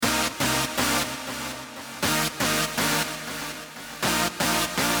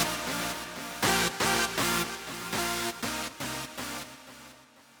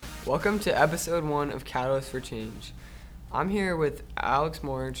Welcome to episode 1 of Catalyst for Change. I'm here with Alex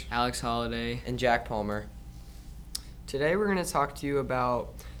Morge, Alex Holiday, and Jack Palmer. Today we're going to talk to you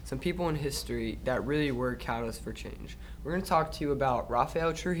about some people in history that really were catalysts for change. We're going to talk to you about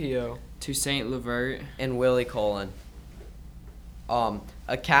Rafael Trujillo, Toussaint Louverture, and Willie Colon.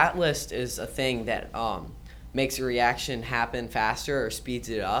 A catalyst is a thing that makes a reaction happen faster or speeds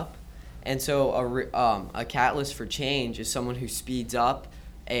it up. And so a catalyst for change is someone who speeds up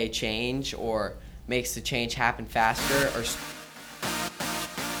a change or makes the change happen faster.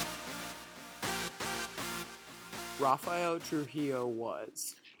 Rafael Trujillo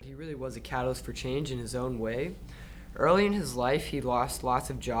He really was a catalyst for change in his own way. Early in his life, he lost lots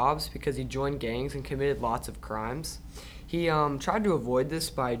of jobs because he joined gangs and committed lots of crimes. He tried to avoid this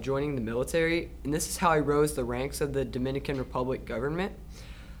by joining the military, and this is how he rose the ranks of the Dominican Republic government.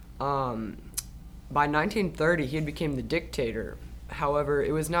 By 1930, he had become the dictator. However,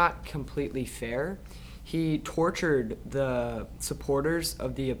 it was not completely fair. He tortured the supporters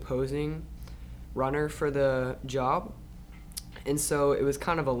of the opposing runner for the job, and so it was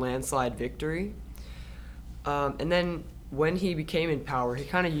kind of a landslide victory. And then when he became in power, he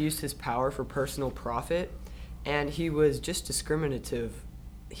kind of used his power for personal profit, and he was just discriminative.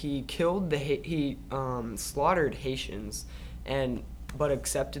 He slaughtered Haitians, but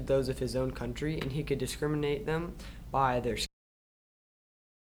accepted those of his own country, and he could discriminate them by their skin.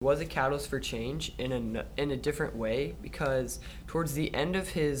 He was a catalyst for change in a different way, because towards the end of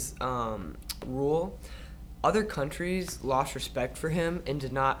his rule, other countries lost respect for him and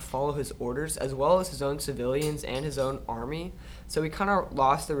did not follow his orders, as well as his own civilians and his own army. So he kind of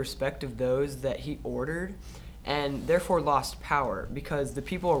lost the respect of those that he ordered, and therefore lost power, because the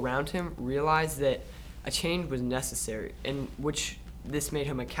people around him realized that a change was necessary, in which this made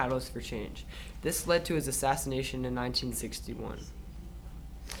him a catalyst for change. This led to his assassination in 1961.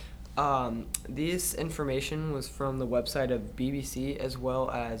 This information was from the website of BBC as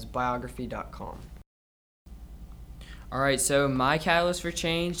well as biography.com. Alright, so my catalyst for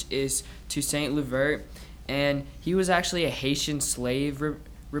change is Toussaint Louverture, and he was actually a Haitian slave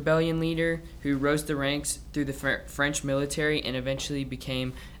rebellion leader who rose the ranks through the French military and eventually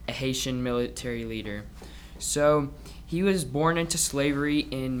became a Haitian military leader. So he was born into slavery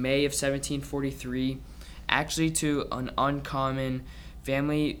in May of 1743, actually to an uncommon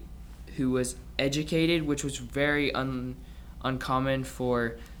family who was educated, which was very uncommon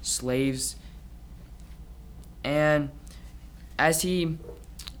for slaves. And as he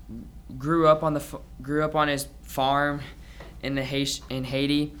grew up on his farm in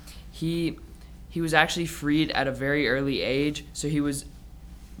Haiti, he was actually freed at a very early age. So he was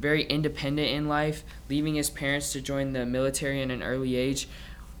very independent in life, leaving his parents to join the military in an early age,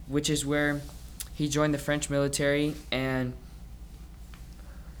 which is where he joined the French military, and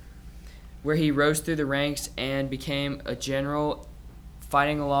where he rose through the ranks and became a general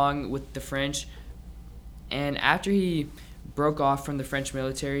fighting along with the French. And after he broke off from the French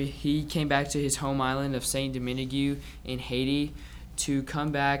military, he came back to his home island of Saint-Domingue in Haiti to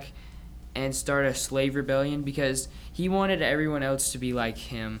come back and start a slave rebellion, because he wanted everyone else to be like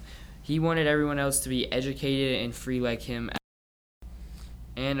him. He wanted everyone else to be educated and free like him.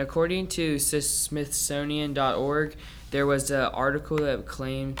 And according to Smithsonian.org, there was an article that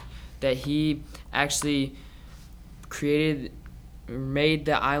claimed that he actually made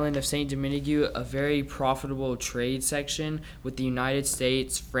the island of Saint-Domingue a very profitable trade section with the United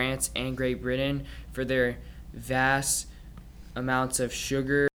States, France, and Great Britain for their vast amounts of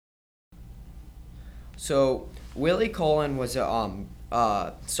sugar. So Willie Colon was a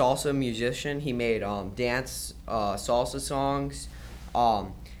salsa musician. He made dance salsa songs,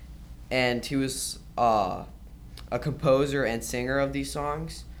 and he was a composer and singer of these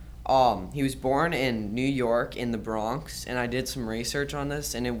songs. He was born in New York in the Bronx, and I did some research on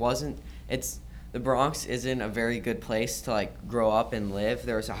this, and the Bronx isn't a very good place to grow up and live.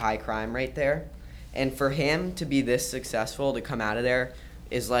 There was a high crime rate there, and for him to be this successful, to come out of there,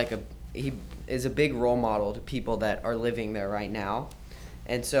 he is a big role model to people that are living there right now.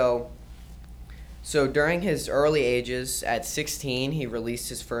 And so during his early ages, at 16, he released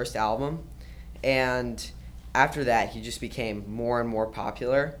his first album, and after that, he just became more and more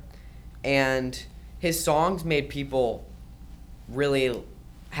popular. And his songs made people really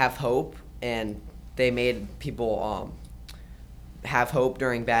have hope, and they made people have hope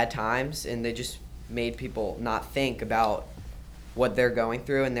during bad times, and they just made people not think about what they're going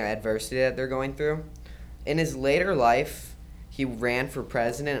through and their adversity that they're going through. In his later life, he ran for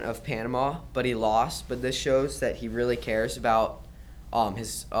president of Panama, but he lost. But this shows that he really cares about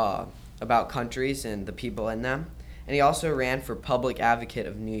about countries and the people in them. and he also ran for public advocate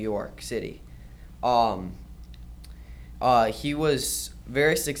of New York City. He was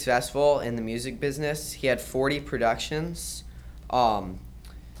very successful in the music business. He had 40 productions that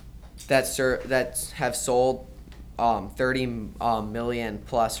have sold 30 million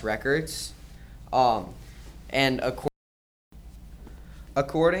plus records. And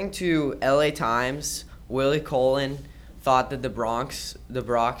according to LA Times, Willie Colon thought that the Bronx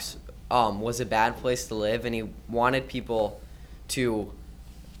was a bad place to live, and he wanted people to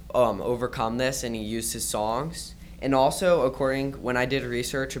overcome this, and he used his songs. And also, when I did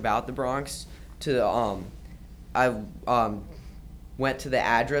research about the Bronx, I went to the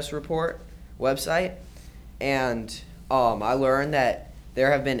address report website, and I learned that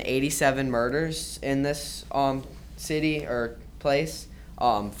there have been 87 murders in this city or place,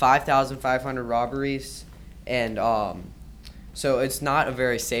 5,500 robberies, and so it's not a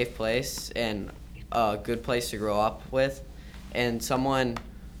very safe place and a good place to grow up with. And someone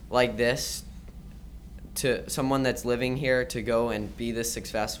like this, someone that's living here, to go and be this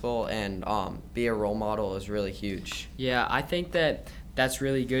successful and be a role model is really huge. Yeah, I think that's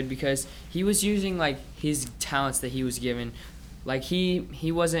really good because he was using like his talents that he was given. Like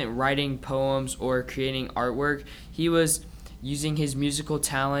he wasn't writing poems or creating artwork. He was using his musical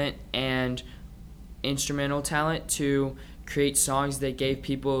talent and instrumental talent to create songs that gave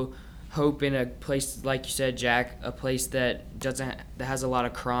people hope in a place, like you said, Jack, a place that has a lot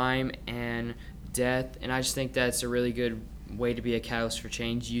of crime and death. And I just think that's a really good way to be a catalyst for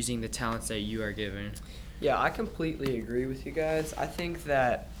change, using the talents that you are given. Yeah, I completely agree with you guys. I think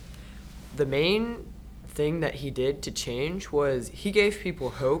that the main thing that he did to change was he gave people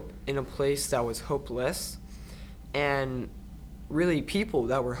hope in a place that was hopeless, and really people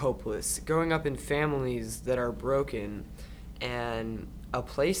that were hopeless, growing up in families that are broken, and a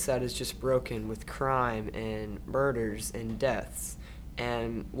place that is just broken with crime and murders and deaths.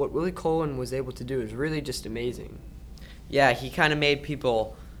 And what Willie Colon was able to do is really just amazing. Yeah, he kind of made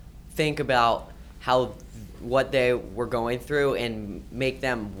people think about what they were going through and make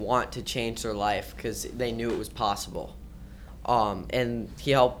them want to change their life because they knew it was possible. And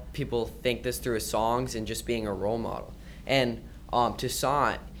he helped people think this through his songs and just being a role model. And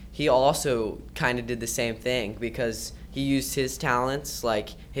Toussaint, he also kind of did the same thing because he used his talents, like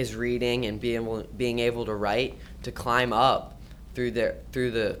his reading and being able to write, to climb up through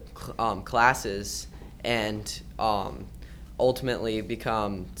the classes and ultimately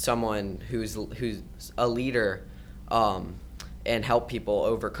become someone who's a leader and help people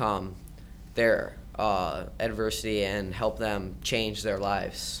overcome their adversity and help them change their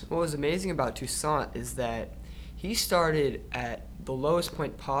lives. What was amazing about Toussaint is that he started at the lowest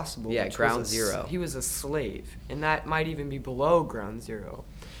point possible. Yeah, ground zero. He was a slave, and that might even be below ground zero.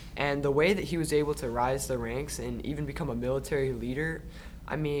 And the way that he was able to rise the ranks and even become a military leader,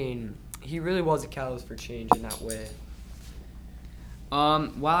 I mean, he really was a catalyst for change in that way.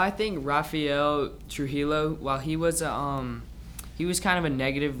 While I think Rafael Trujillo, while he was kind of a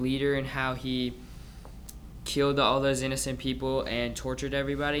negative leader in how he killed all those innocent people and tortured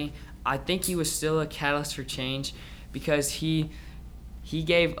everybody, I think he was still a catalyst for change because he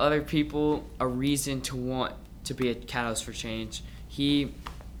gave other people a reason to want to be a catalyst for change.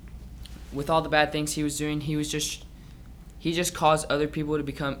 With all the bad things he was doing, he just caused other people to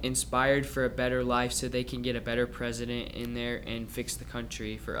become inspired for a better life so they can get a better president in there and fix the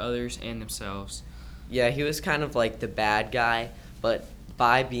country for others and themselves. Yeah, he was kind of like the bad guy, but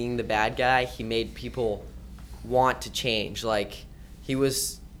by being the bad guy, he made people want to change. Like, he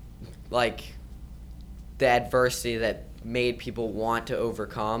was like the adversity that made people want to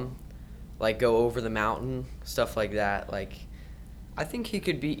overcome, like go over the mountain, stuff like that. Like, I think he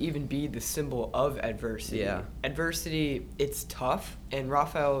could even be the symbol of adversity. Yeah. Adversity, it's tough, and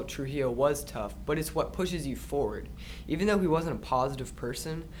Rafael Trujillo was tough, but it's what pushes you forward. Even though he wasn't a positive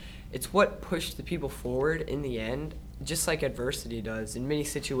person, it's what pushed the people forward in the end, just like adversity does in many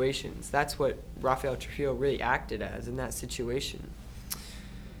situations. That's what Rafael Trujillo really acted as in that situation.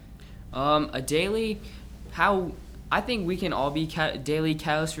 I think we can all be daily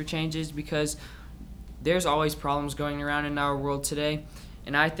catalysts for changes because there's always problems going around in our world today,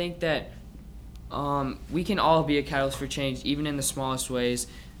 and I think that we can all be a catalyst for change, even in the smallest ways.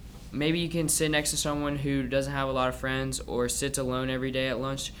 Maybe you can sit next to someone who doesn't have a lot of friends or sits alone every day at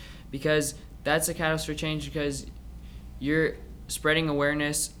lunch, because that's a catalyst for change because you're spreading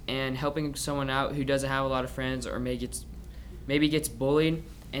awareness and helping someone out who doesn't have a lot of friends or maybe gets bullied,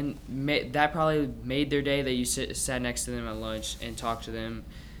 and that probably made their day that you sat next to them at lunch and talked to them.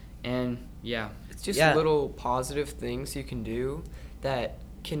 And yeah. It's just little positive things you can do that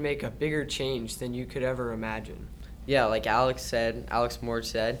can make a bigger change than you could ever imagine. Yeah, like Alex Moore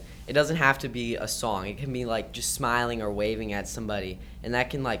said, it doesn't have to be a song. It can be like just smiling or waving at somebody, and that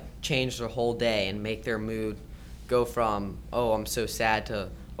can like change their whole day and make their mood go from, oh, I'm so sad, to,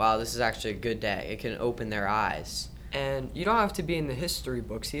 wow, this is actually a good day. It can open their eyes. And you don't have to be in the history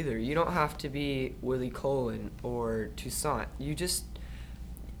books either. You don't have to be Willie Colon or Toussaint. Just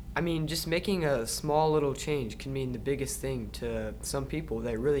making a small little change can mean the biggest thing to some people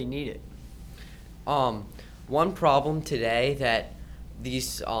that really need it. One problem today that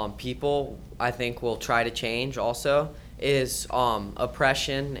these people, I think, will try to change also is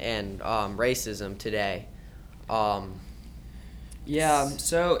oppression and racism today. Yeah,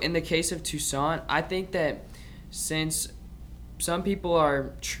 so in the case of Toussaint, I think that since some people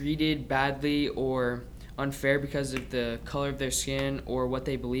are treated badly or unfair because of the color of their skin or what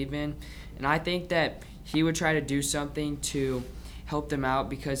they believe in, and I think that he would try to do something to help them out,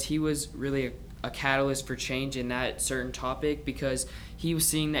 because he was really a catalyst for change in that certain topic, because he was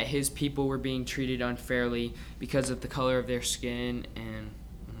seeing that his people were being treated unfairly because of the color of their skin. And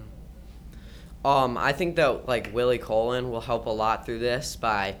I think that like Willie Colon will help a lot through this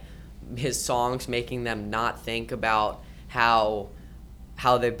by his songs making them not think about how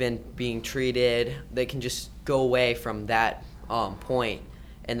they've been being treated. They can just go away from that point,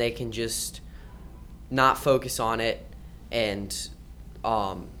 and they can just not focus on it, and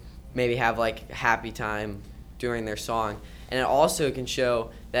maybe have like a happy time during their song. And it also can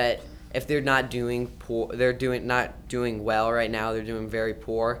show that if they're not doing not doing well right now, they're doing very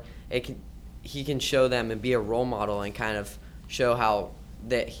poor. He can show them and be a role model and kind of show how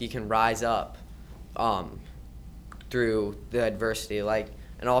that he can rise up through the adversity.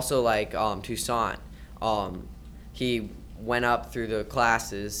 And also Toussaint, he went up through the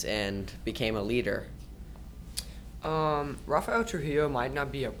classes and became a leader. Rafael Trujillo might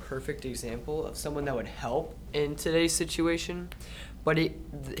not be a perfect example of someone that would help in today's situation, but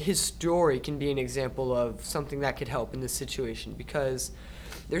his story can be an example of something that could help in this situation, because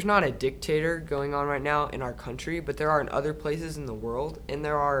there's not a dictator going on right now in our country, but there are in other places in the world, and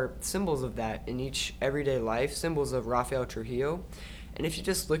there are symbols of that in each everyday life, symbols of Rafael Trujillo. And if you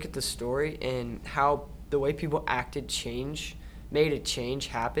just look at the story and how the way people acted made a change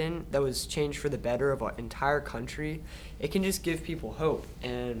happen that was change for the better of our entire country, it can just give people hope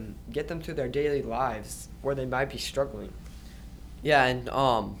and get them through their daily lives where they might be struggling. Yeah, and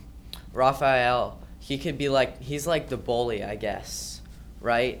Rafael, he's like the bully, I guess,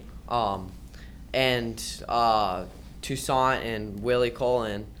 right? And Toussaint and Willie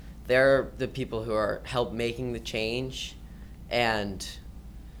Colon, they're the people who are help making the change. And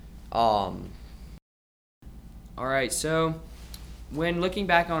all right, so when looking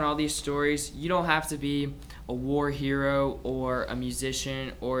back on all these stories, you don't have to be a war hero or a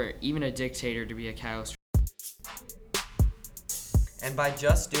musician or even a dictator to be a catalyst. And by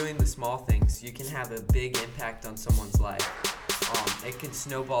just doing the small things, you can have a big impact on someone's life. It can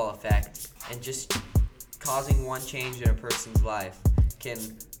snowball effect, and just causing one change in a person's life can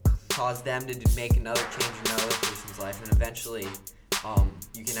cause them to make another change in another person's life, and eventually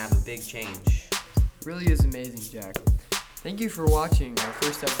you can have a big change. It really is amazing, Jack. Thank you for watching our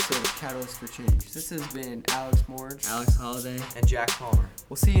first episode of Catalyst for Change. This has been Alex Morge, Alex Holiday, and Jack Palmer.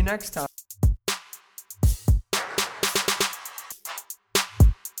 We'll see you next time.